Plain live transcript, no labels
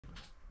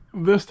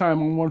This time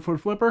on One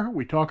Foot Flipper,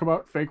 we talk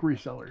about fake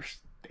resellers.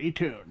 Stay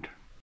tuned.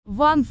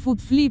 One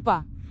foot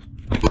flipper.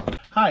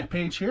 Hi,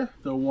 Paige here,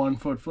 the One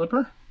Foot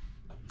Flipper,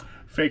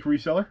 fake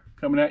reseller,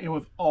 coming at you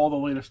with all the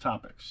latest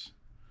topics.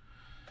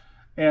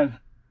 And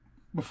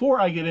before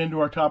I get into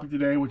our topic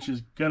today, which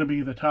is going to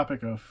be the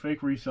topic of fake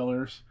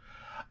resellers,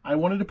 I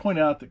wanted to point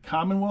out that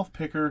Commonwealth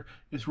Picker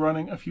is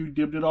running a few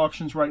dibdit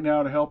auctions right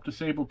now to help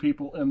disabled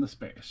people in the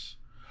space.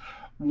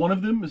 One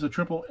of them is a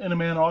triple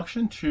Eneman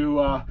auction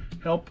to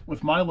help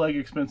with my leg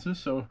expenses,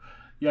 so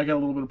yeah, I got a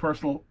little bit of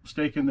personal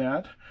stake in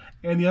that.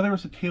 And the other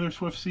is a Taylor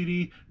Swift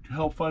CD to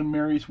help fund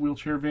Mary's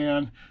wheelchair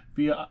van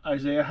via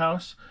Isaiah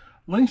House.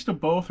 Links to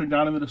both are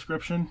down in the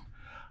description.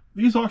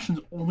 These auctions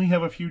only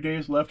have a few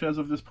days left as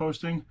of this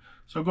posting,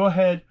 so go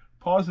ahead,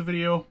 pause the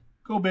video,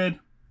 go bid,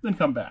 then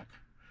come back.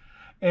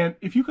 And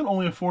if you can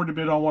only afford to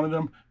bid on one of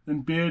them,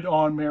 then bid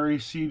on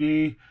Mary's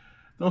CD.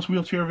 Those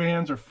wheelchair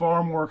vans are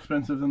far more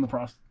expensive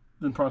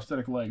than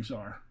prosthetic legs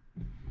are.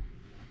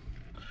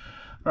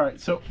 All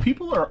right, so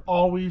people are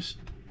always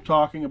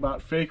talking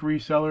about fake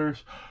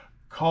resellers,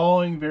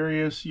 calling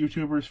various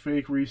YouTubers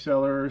fake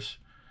resellers.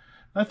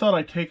 I thought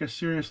I'd take a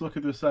serious look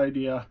at this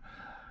idea,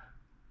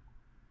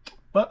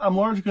 but I'm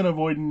largely going to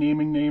avoid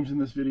naming names in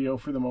this video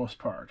for the most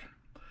part.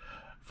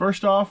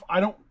 First off,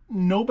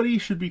 nobody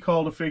should be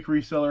called a fake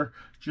reseller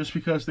just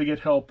because they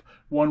get help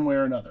one way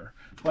or another.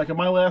 Like in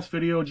my last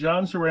video,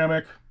 John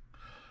Ceramic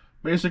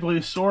basically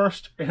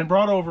sourced and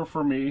brought over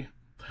for me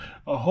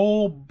a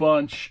whole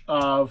bunch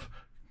of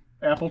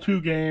Apple II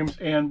games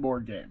and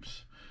board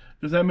games.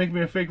 Does that make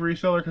me a fake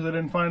reseller because I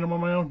didn't find them on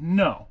my own?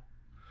 No.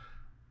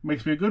 It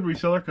makes me a good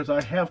reseller because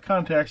I have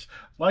contacts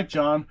like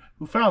John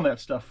who found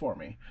that stuff for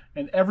me.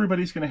 And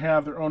everybody's going to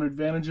have their own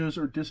advantages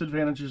or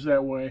disadvantages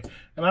that way.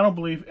 And I don't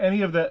believe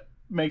any of that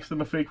makes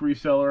them a fake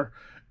reseller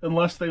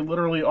unless they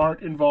literally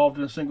aren't involved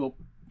in a single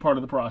part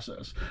of the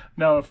process.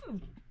 Now, if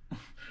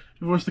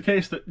it was the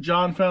case that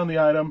John found the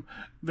item,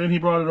 then he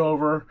brought it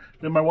over,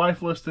 then my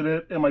wife listed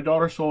it, and my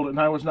daughter sold it, and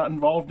I was not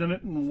involved in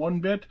it in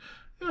one bit,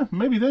 yeah,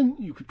 maybe then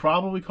you could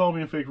probably call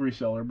me a fake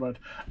reseller, but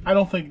I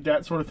don't think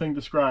that sort of thing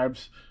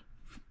describes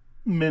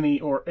many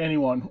or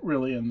anyone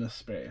really in this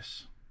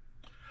space.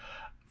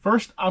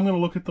 First, I'm going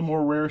to look at the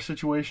more rare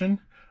situation,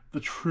 the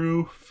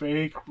true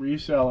fake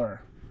reseller.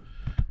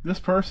 This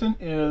person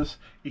is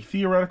a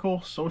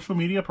theoretical social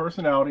media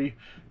personality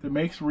that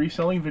makes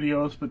reselling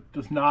videos but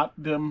does not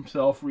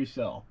themselves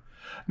resell.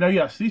 Now,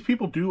 yes, these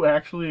people do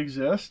actually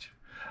exist.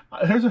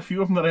 There's a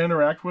few of them that I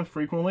interact with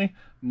frequently.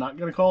 I'm not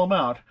going to call them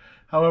out.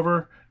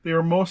 However, they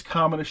are most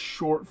common as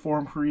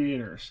short-form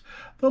creators.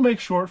 They'll make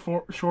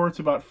shorts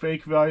about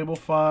fake valuable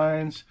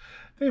finds.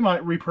 They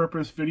might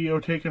repurpose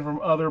video taken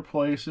from other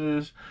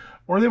places.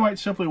 Or they might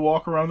simply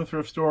walk around the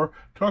thrift store,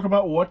 talk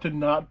about what to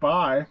not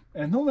buy,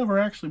 and they'll never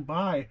actually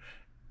buy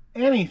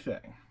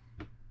anything.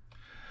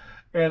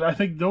 And I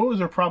think those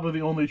are probably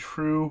the only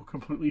true,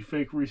 completely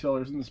fake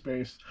resellers in the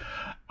space.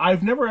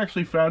 I've never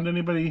actually found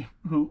anybody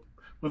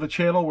with a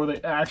channel where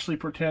they actually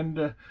pretend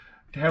to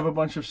have a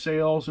bunch of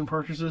sales and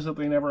purchases that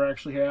they never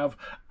actually have.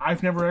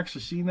 I've never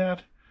actually seen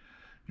that.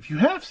 If you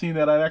have seen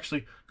that, I'd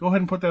actually go ahead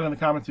and put that in the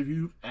comments if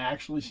you've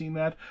actually seen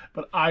that.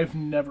 But I've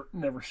never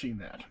seen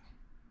that.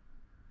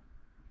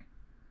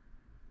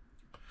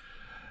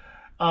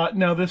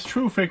 Now, this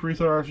true fake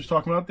reseller I was just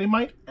talking about, they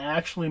might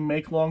actually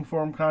make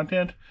long-form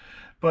content,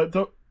 but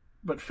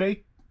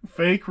fake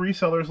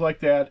resellers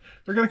like that,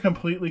 they're going to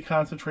completely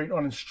concentrate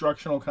on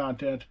instructional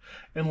content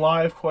and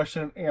live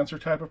question and answer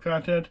type of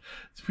content.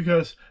 It's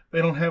because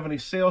they don't have any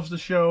sales to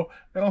show,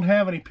 they don't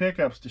have any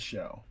pickups to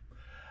show.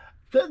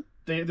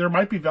 There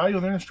might be value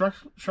in their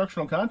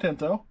instructional content,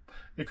 though.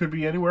 It could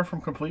be anywhere from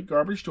complete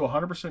garbage to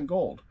 100%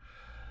 gold.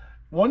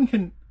 One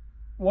can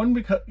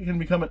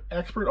become an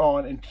expert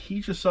on and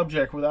teach a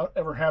subject without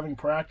ever having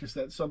practiced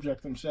that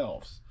subject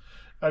themselves.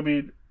 I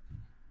mean,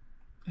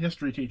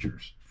 history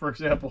teachers, for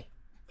example,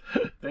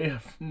 they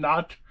have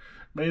not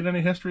made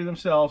any history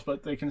themselves,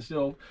 but they can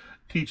still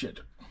teach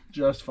it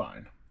just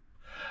fine.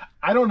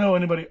 I don't know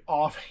anybody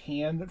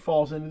offhand that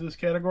falls into this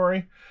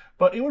category,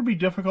 but it would be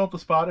difficult to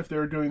spot if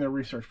they're doing their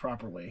research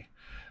properly.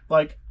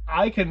 Like,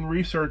 I can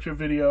research a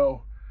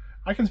video.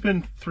 I can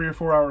spend 3 or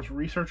 4 hours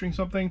researching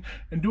something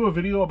and do a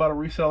video about a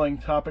reselling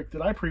topic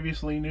that I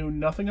previously knew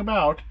nothing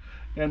about,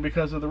 and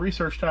because of the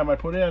research time I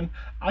put in,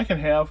 I can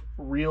have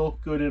real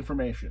good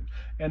information.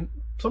 And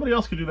somebody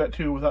else could do that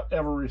too without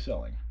ever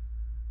reselling.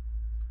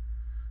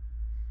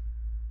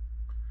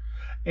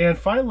 And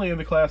finally, in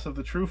the class of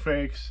the true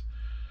fakes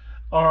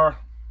are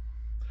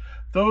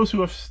those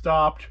who have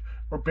stopped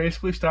or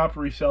basically stopped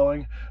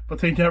reselling, but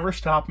they never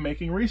stopped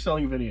making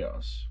reselling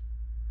videos.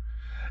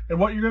 And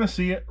what you're going to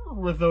see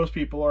with those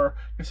people are, you're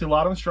going to see a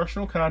lot of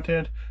instructional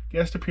content,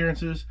 guest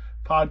appearances,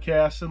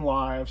 podcasts, and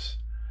lives.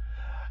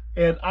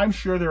 And I'm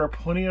sure there are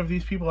plenty of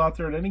these people out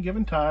there at any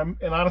given time.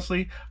 And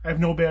honestly, I have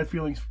no bad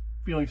feelings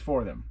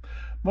for them.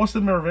 Most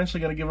of them are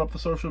eventually going to give up the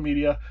social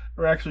media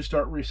or actually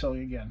start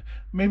reselling again.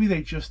 Maybe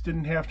they just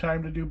didn't have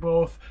time to do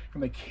both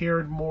and they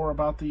cared more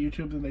about the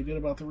YouTube than they did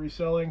about the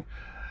reselling.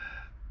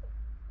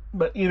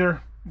 But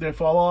either they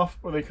fall off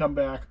or they come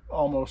back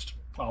almost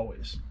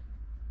always.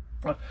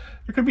 There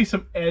could be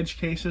some edge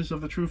cases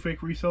of the true fake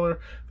reseller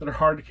that are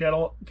hard to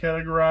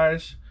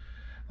categorize.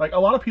 Like, a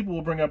lot of people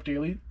will bring up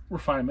Daily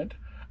Refinement.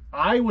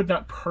 I would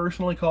not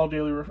personally call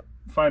Daily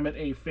Refinement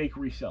a fake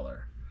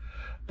reseller.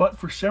 But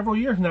for several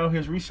years now,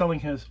 his reselling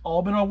has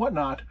all been on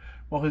Whatnot,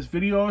 while his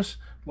videos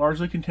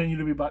largely continue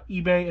to be about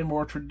eBay and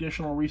more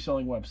traditional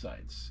reselling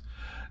websites.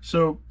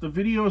 So the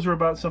videos are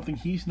about something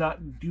he's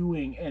not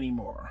doing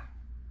anymore.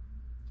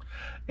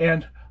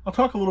 And I'll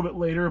talk a little bit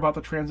later about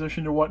the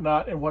transition to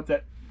Whatnot and what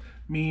that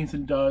means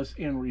and does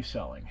in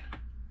reselling.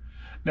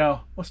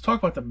 Now, let's talk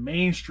about the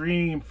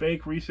mainstream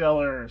fake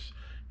resellers.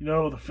 You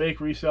know, the fake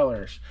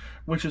resellers,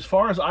 which, as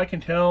far as I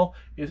can tell,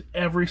 is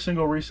every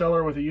single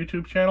reseller with a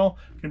YouTube channel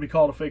can be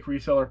called a fake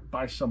reseller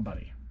by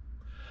somebody.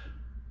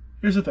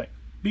 Here's the thing.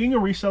 Being a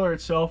reseller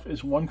itself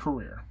is one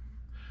career.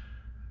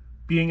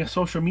 Being a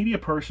social media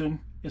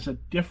person is a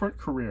different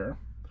career.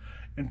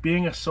 And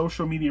being a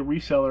social media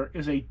reseller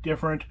is a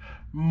different,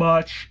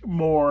 much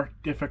more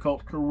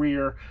difficult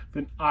career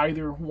than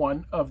either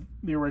one of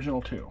the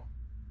original two.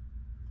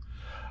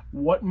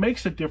 What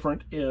makes it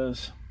different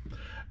is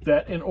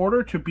that in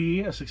order to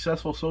be a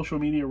successful social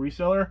media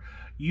reseller,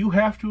 you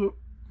have to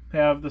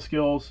have the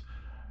skills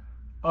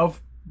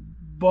of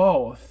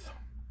both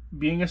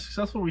being a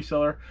successful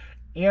reseller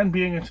and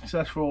being a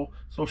successful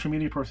social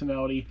media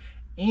personality,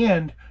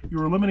 and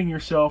you're limiting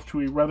yourself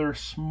to a rather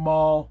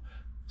small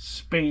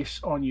space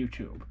on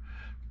YouTube.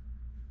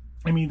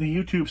 I mean, the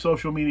YouTube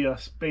social media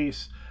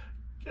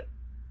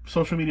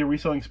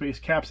reselling space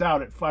caps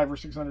out at 500,000 or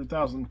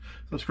 600,000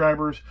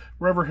 subscribers.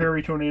 Wherever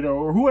Harry Tornado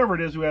or whoever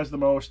it is who has the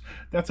most,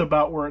 that's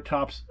about where it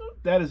tops.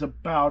 That is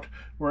about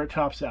where it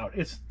tops out.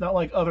 It's not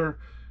like other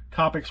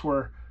topics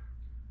where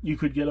you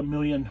could get 1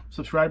 million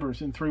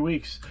subscribers in 3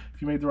 weeks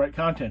if you made the right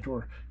content,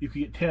 or you could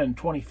get 10,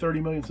 20,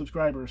 30 million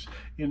subscribers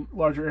in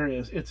larger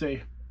areas. It's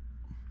a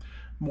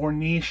more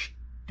niche,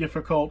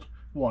 difficult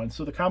one.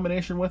 So the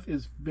combination with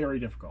is very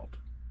difficult.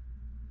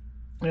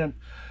 And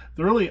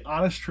the really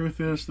honest truth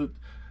is that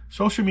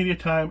social media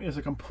time is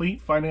a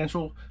complete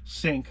financial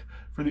sink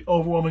for the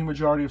overwhelming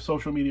majority of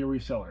social media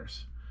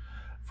resellers.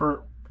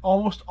 For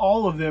almost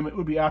all of them, it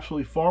would be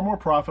absolutely far more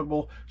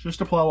profitable just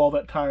to plow all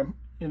that time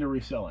into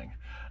reselling.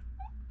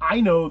 I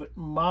know that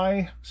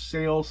my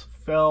sales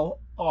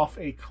fell off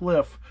a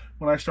cliff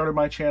when I started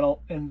my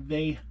channel, and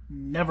they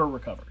never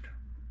recovered.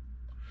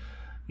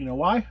 You know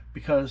why?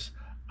 Because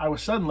I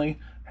was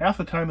suddenly, half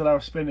the time that I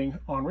was spending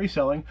on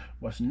reselling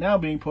was now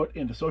being put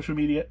into social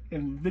media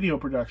and video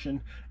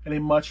production at a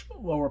much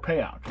lower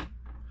payout.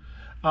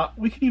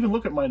 We can even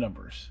look at my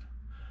numbers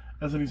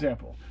as an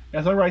example.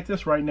 As I write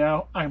this right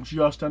now, I'm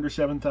just under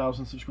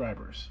 7,000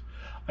 subscribers.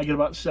 I get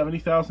about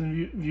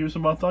 70,000 views a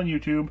month on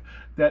YouTube.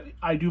 That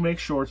I do make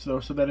shorts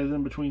though, so that is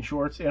in between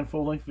shorts and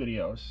full-length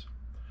videos.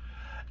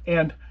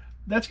 And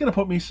that's going to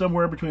put me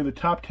somewhere between the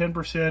top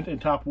 10%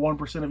 and top 1%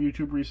 of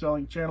YouTube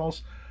reselling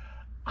channels.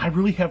 I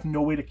really have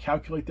no way to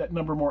calculate that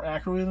number more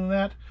accurately than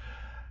that,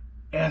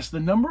 as the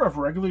number of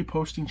regularly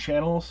posting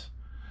channels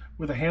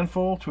with a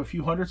handful to a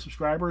few hundred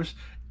subscribers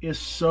is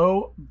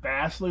so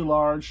vastly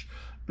large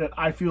that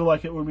I feel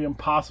like it would be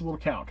impossible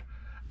to count.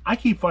 I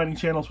keep finding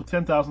channels with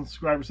 10,000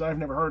 subscribers that I've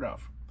never heard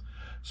of.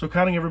 So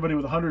counting everybody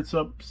with 100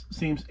 subs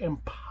seems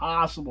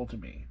impossible to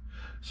me.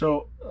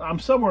 So I'm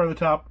somewhere in the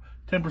top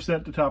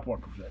 10% to top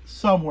 1%,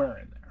 somewhere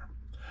in there.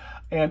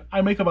 And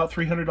I make about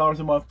 $300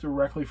 a month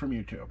directly from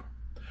YouTube.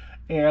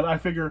 And I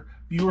figure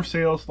viewer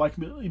sales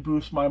likely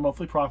boost my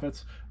monthly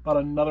profits about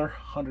another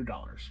 $100.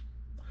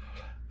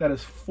 That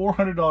is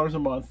 $400 a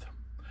month,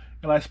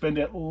 and I spend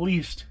at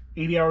least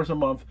 80 hours a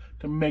month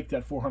to make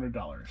that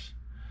 $400.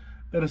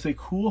 That is a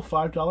cool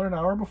 $5 an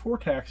hour before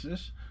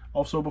taxes,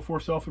 also before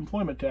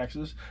self-employment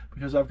taxes,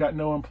 because I've got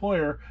no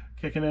employer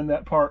kicking in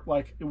that part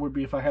like it would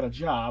be if I had a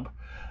job.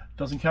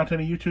 Doesn't count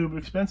any YouTube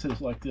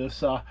expenses like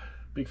this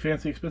big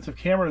fancy expensive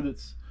camera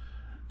that's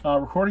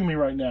recording me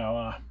right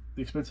now.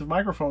 The expensive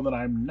microphone that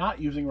I'm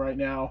not using right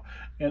now,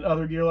 and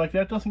other gear like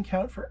that doesn't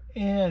count for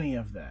any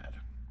of that.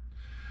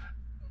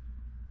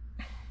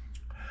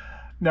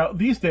 Now,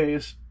 these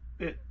days,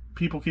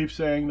 people keep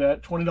saying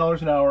that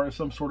 $20 an hour is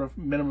some sort of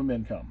minimum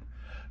income.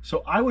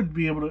 So I would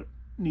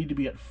need to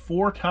be at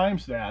 4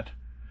 times that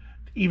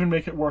to even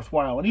make it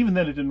worthwhile. And even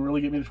then, it didn't really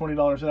get me to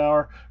 $20 an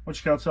hour. Once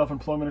you count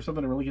self-employment or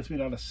something, it really gets me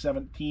down to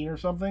 17 or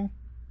something.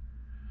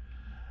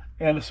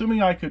 And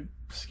assuming I could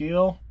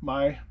scale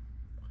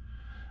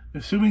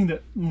assuming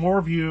that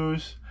more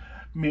views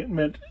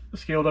meant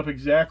scaled up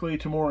exactly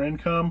to more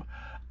income,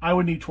 I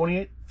would need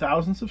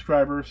 28,000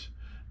 subscribers,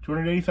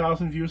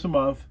 280,000 views a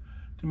month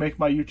to make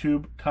my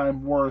YouTube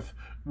time worth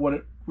what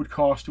it would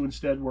cost to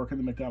instead work in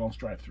the McDonald's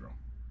drive-thru.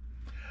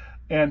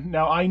 And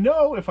now I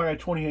know if I had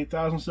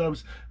 28,000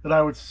 subs that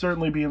I would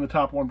certainly be in the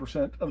top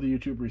 1% of the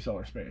YouTube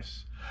reseller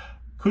space.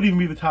 Could even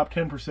be the top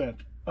 10%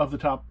 of the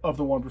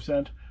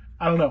 1%.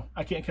 I don't know.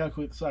 I can't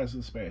calculate the size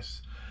of the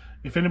space.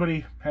 If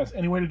anybody has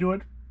any way to do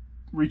it,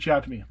 reach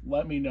out to me.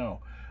 Let me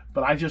know.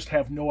 But I just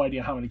have no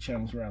idea how many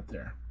channels are out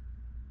there.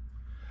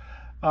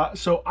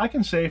 So I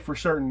can say for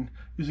certain,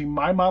 using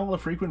my model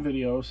of frequent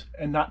videos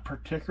and not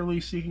particularly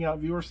seeking out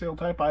viewer sale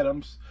type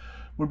items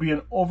would be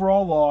an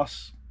overall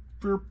loss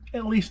for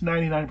at least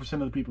 99% of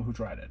the people who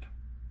tried it.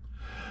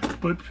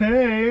 But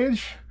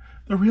Paige,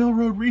 the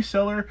Railroad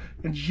Reseller,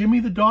 and Jimmy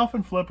the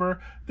Dolphin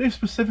Flipper, they've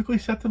specifically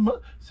set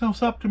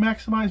themselves up to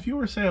maximize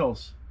viewer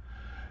sales.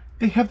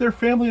 They have their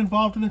family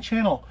involved in the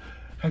channel.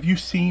 Have you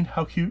seen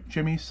how cute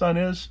Jimmy's son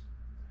is?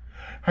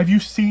 Have you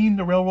seen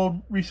the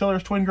Railroad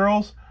Resellers twin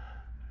girls?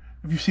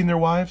 Have you seen their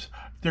wives?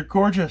 They're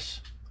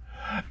gorgeous.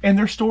 And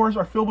their stores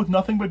are filled with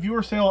nothing but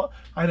viewer sale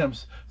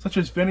items, such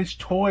as vintage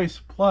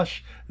toys,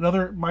 plush, and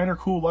other minor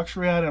cool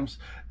luxury items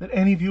that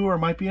any viewer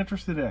might be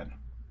interested in.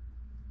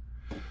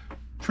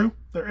 True,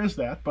 there is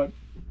that, but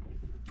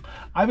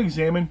I've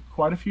examined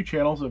quite a few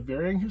channels of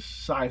varying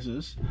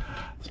sizes,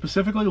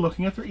 specifically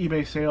looking at their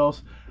eBay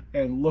sales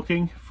and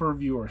looking for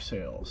viewer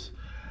sales.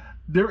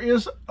 There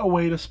is a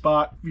way to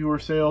spot viewer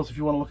sales if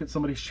you want to look at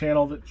somebody's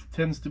channel that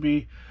tends to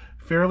be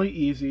fairly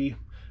easy,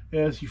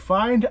 is you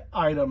find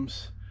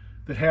items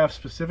that have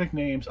specific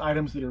names,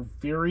 items that are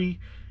very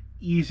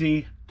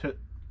easy to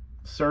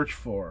search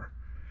for.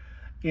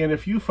 And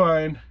if you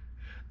find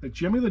that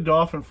Jimmy the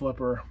Dolphin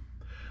Flipper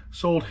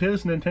sold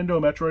his Nintendo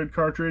Metroid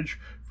cartridge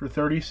for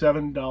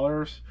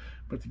 $37,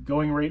 but the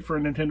going rate for a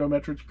Nintendo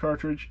Metroid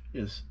cartridge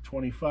is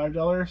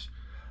 $25,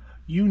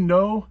 you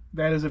know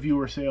that is a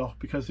viewer sale,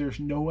 because there's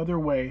no other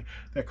way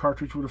that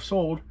cartridge would have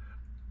sold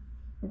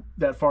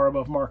that far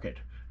above market.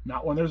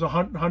 Not when there's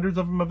hundreds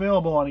of them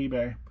available on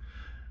eBay.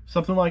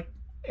 Something like,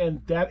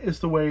 and that is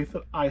the way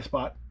that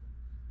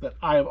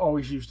I have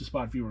always used to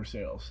spot viewer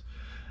sales.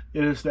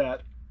 It is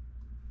that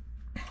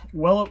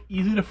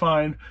easy to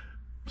find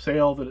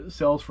sale that it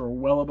sells for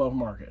well above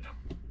market.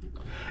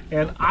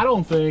 And I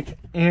don't think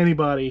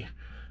anybody's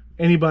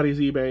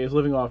eBay is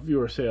living off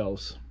viewer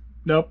sales.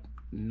 Nope,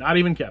 not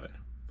even Kevin.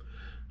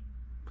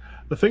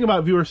 The thing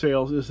about viewer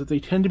sales is that they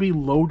tend to be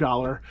low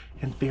dollar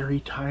and very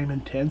time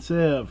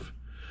intensive.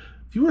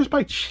 Viewers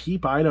buy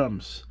cheap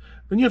items.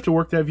 Then you have to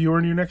work that viewer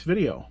into your next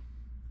video.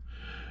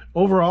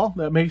 Overall,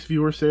 that makes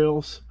viewer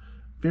sales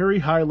very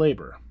high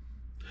labor.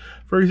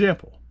 For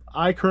example,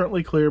 I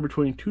currently clear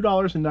between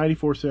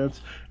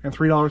 $2.94 and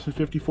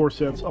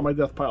 $3.54 on my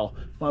death pile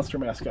monster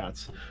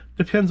mascots.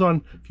 Depends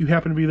on if you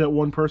happen to be that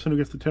one person who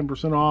gets the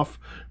 10% off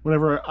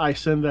whenever I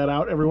send that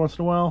out every once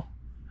in a while.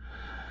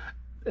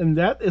 And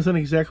that isn't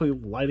exactly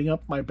lighting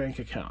up my bank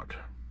account.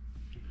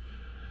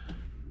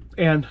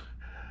 And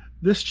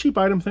this cheap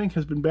item thing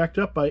has been backed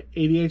up by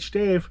ADH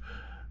Dave,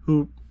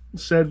 who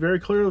said very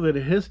clearly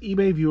that his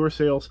eBay viewer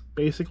sales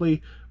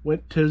basically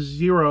went to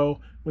zero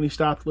when he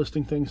stopped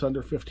listing things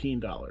under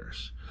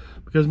 $15.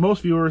 Because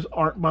most viewers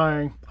aren't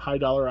buying high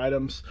dollar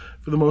items.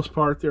 For the most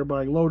part, they're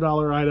buying low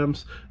dollar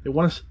items. They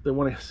want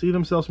to see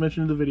themselves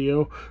mentioned in the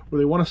video, or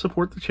they want to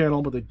support the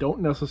channel, but they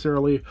don't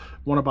necessarily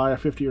want to buy a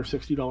 $50 or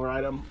 $60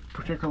 item,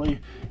 particularly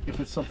if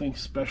it's something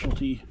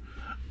specialty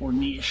or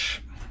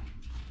niche.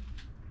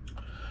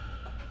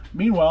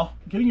 Meanwhile,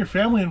 getting your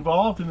family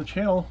involved in the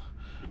channel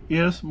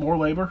is more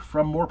labor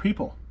from more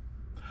people.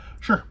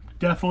 Sure,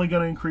 definitely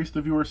going to increase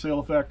the viewer sale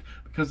effect,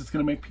 because it's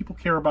going to make people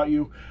care about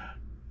you,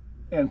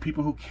 and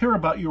people who care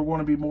about you are going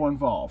to be more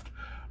involved.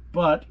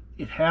 But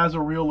it has a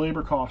real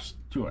labor cost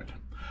to it.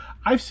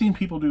 I've seen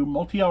people do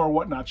multi-hour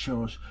whatnot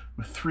shows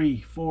with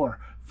 3, 4,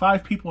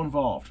 5 people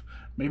involved.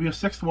 Maybe a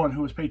sixth one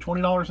who was paid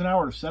 $20 an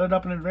hour to set it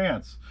up in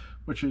advance,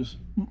 which is,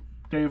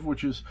 Dave,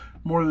 which is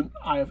more than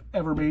I have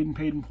ever made in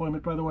paid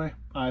employment, by the way.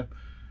 If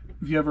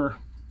you ever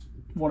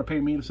want to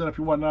pay me to set up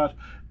your whatnot,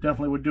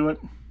 definitely would do it.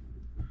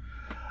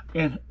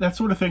 And that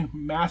sort of thing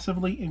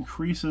massively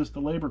increases the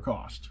labor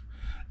cost.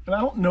 And I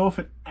don't know if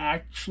it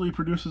actually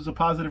produces a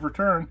positive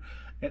return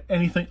at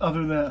anything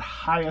other than at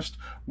highest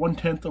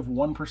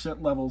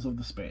 0.1% levels of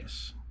the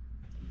space.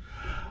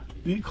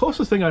 The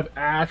closest thing I've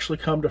actually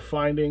come to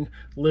finding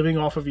living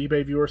off of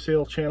eBay viewer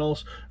sale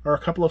channels are a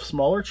couple of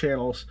smaller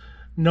channels,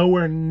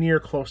 nowhere near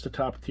close to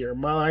top tier.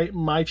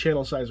 My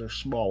channel size are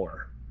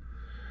smaller.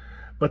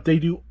 But they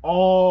do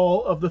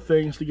all of the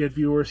things to get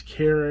viewers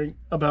caring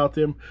about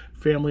them.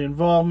 Family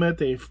involvement,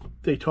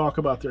 they talk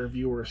about their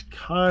viewers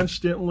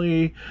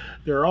constantly.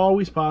 They're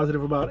always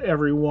positive about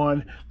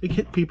everyone. They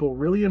get people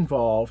really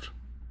involved.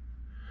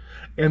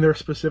 And they're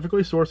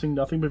specifically sourcing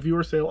nothing but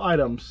viewer sale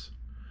items.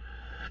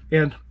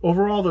 And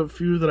overall, the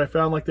few that I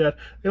found like that,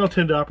 they don't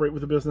tend to operate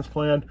with a business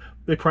plan.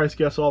 They price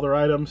guess all their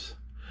items.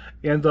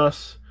 And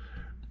thus,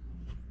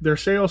 their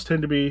sales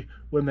tend to be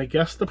when they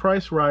guess the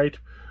price right,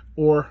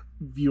 or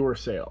viewer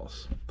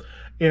sales.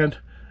 And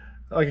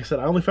like I said,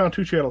 I only found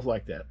 2 channels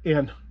like that,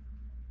 and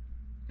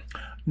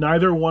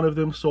neither one of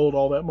them sold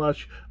all that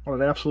much on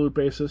an absolute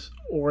basis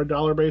or a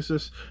dollar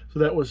basis, so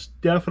that was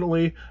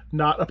definitely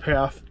not a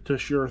path to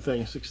sure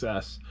thing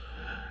success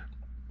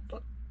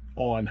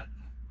on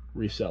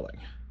reselling.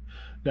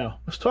 Now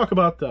let's talk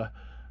about the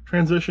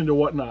transition to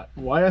whatnot,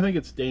 why I think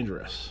it's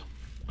dangerous.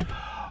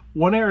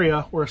 One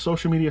area where a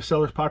social media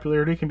seller's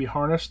popularity can be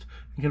harnessed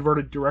and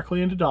converted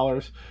directly into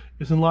dollars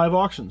is in live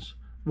auctions.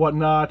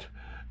 Whatnot,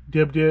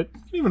 Dibbed it.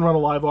 You can even run a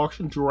live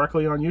auction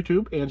directly on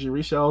YouTube. Angie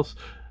Resells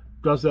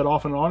does that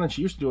off and on, and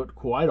she used to do it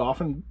quite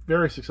often.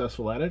 Very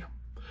successful at it.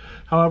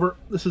 However,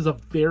 this is a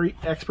very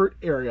expert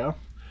area,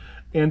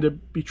 and to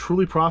be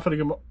truly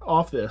profiting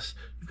off this,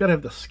 you've got to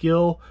have the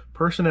skill,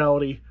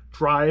 personality,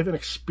 drive, and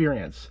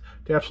experience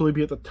to absolutely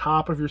be at the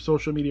top of your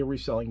social media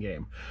reselling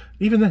game.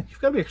 Even then,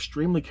 you've got to be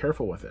extremely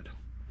careful with it.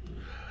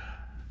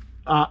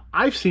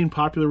 I've seen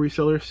popular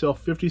resellers sell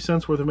 50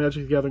 cents worth of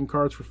Magic the Gathering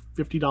cards for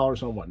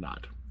 $50 on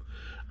Whatnot.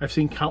 I've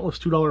seen countless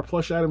 $2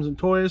 plush items and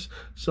toys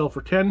sell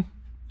for $10.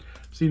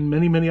 I've seen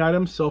many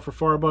items sell for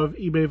far above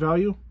eBay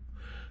value.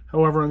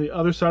 However, on the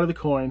other side of the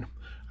coin,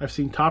 I've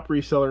seen top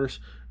resellers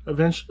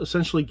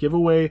essentially give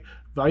away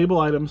valuable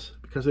items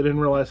because they didn't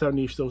realize how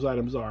niche those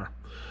items are.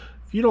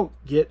 If you don't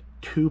get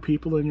 2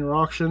 people in your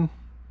auction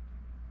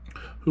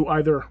who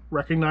either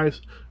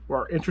recognize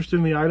or are interested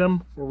in the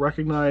item or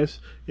recognize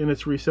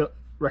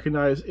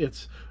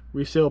its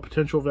resale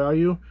potential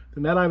value,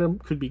 then that item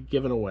could be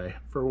given away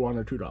for $1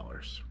 or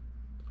 $2.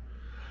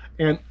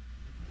 And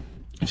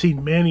I've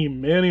seen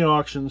many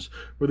auctions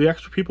where the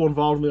extra people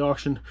involved in the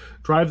auction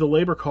drive the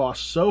labor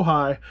costs so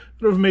high that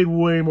it would have made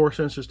way more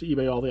sense just to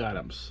eBay all the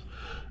items.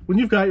 When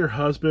you've got your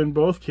husband,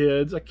 both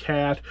kids, a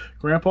cat,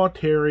 Grandpa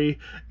Terry,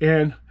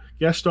 and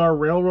guest star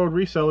railroad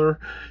reseller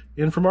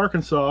in from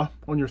Arkansas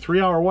on your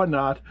 3-hour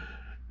Whatnot,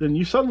 then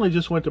you suddenly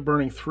just went to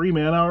burning 3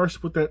 man hours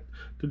to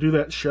do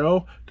that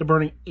show, to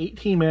burning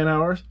 18 man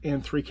hours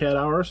and 3 cat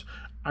hours.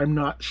 I'm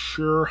not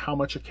sure how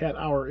much a cat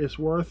hour is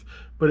worth,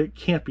 but it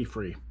can't be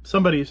free.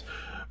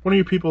 One of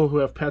you people who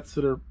have pets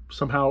that are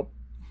somehow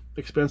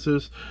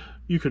expenses,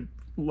 you could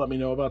let me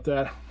know about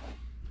that.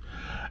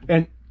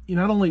 And you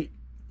not only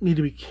need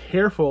to be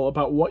careful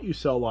about what you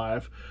sell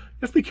live,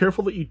 you have to be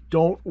careful that you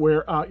don't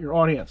wear out your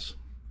audience.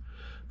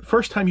 The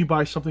first time you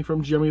buy something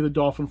from Jimmy the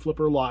Dolphin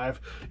Flipper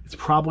live, it's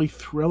probably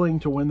thrilling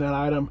to win that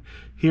item,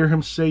 hear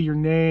him say your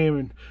name,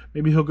 and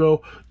maybe he'll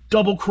go,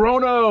 "Double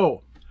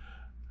Chrono!"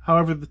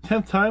 However, the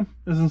 10th time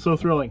isn't so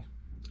thrilling.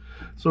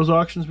 So as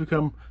auctions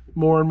become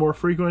more and more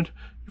frequent,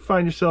 you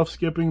find yourself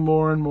skipping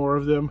more and more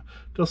of them,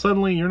 till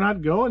suddenly you're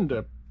not going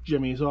to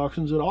Jimmy's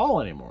auctions at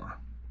all anymore.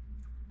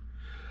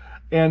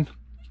 And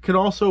you can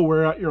also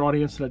wear out your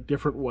audience in a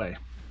different way.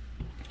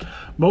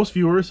 Most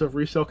viewers of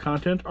resale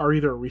content are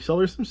either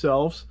resellers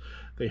themselves,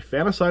 they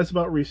fantasize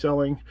about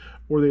reselling,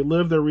 or they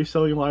live their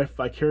reselling life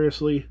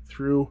vicariously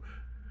through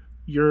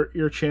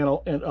your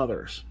channel and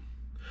others.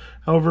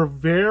 However,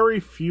 very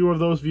few of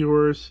those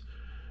viewers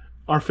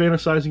are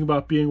fantasizing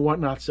about being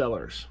Whatnot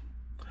sellers.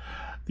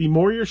 The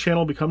more your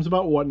channel becomes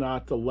about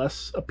Whatnot, the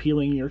less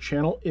appealing your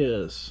channel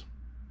is.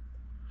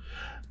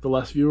 The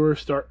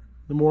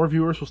more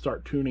viewers will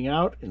start tuning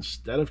out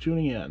instead of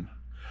tuning in.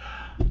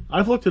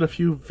 I've looked at a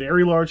few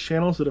very large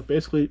channels that have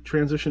basically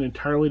transitioned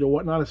entirely to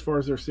Whatnot as far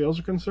as their sales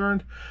are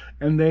concerned,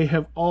 and they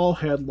have all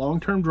had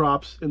long-term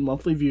drops in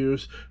monthly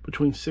views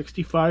between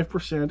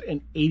 65%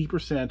 and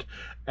 80%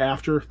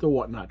 after the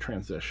Whatnot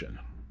transition.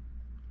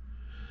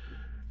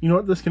 You know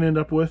what this can end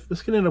up with?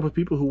 This can end up with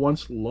people who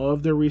once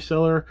loved their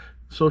reseller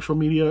social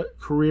media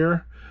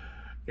career,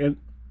 and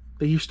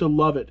they used to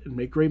love it and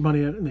make great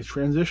money at it, and they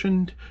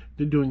transitioned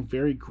to doing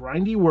very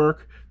grindy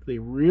work that they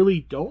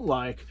really don't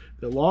like,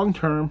 that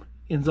long-term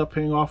ends up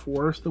paying off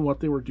worse than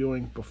what they were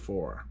doing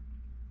before.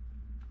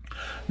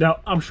 Now,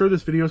 I'm sure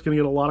this video is going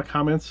to get a lot of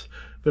comments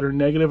that are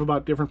negative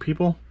about different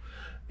people,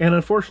 and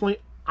unfortunately,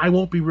 I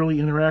won't be really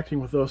interacting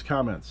with those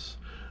comments.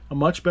 A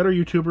much better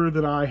YouTuber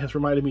than I has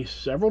reminded me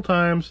several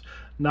times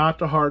not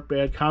to heart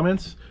bad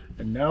comments,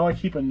 and now I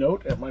keep a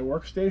note at my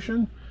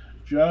workstation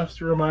just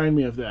to remind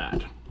me of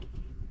that.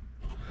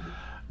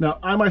 Now,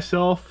 I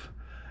myself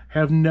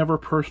have never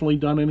personally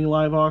done any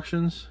live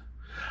auctions.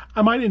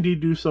 I might indeed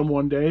do some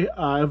one day.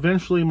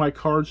 Eventually, my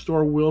card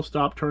store will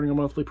stop turning a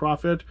monthly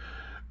profit,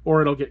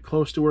 or it'll get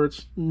close to where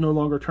it's no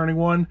longer turning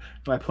one,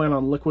 and I plan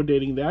on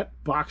liquidating that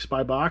box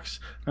by box.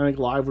 I think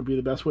live would be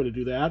the best way to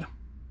do that.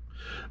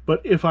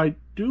 But if I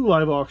do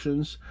live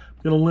auctions,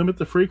 I'm going to limit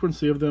the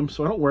frequency of them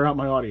so I don't wear out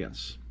my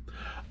audience.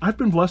 I've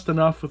been blessed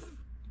enough with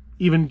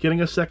even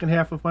getting a second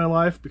half of my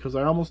life, because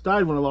I almost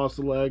died when I lost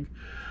a leg,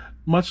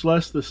 much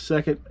less the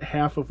second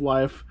half of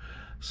life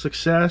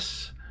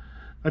success.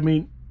 I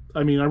mean,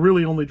 I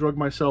really only drug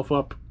myself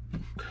up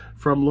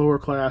from lower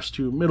class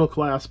to middle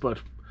class, but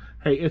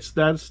hey,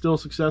 that's still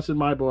success in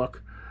my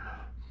book,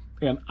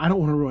 and I don't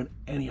want to ruin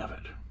any of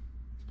it.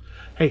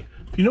 Hey,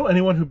 if you know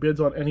anyone who bids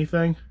on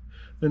anything,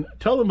 then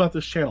tell them about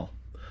this channel.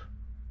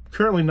 I'm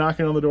currently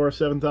knocking on the door of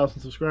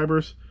 7,000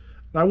 subscribers,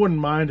 and I wouldn't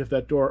mind if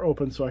that door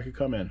opened so I could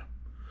come in.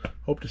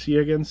 Hope to see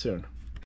you again soon.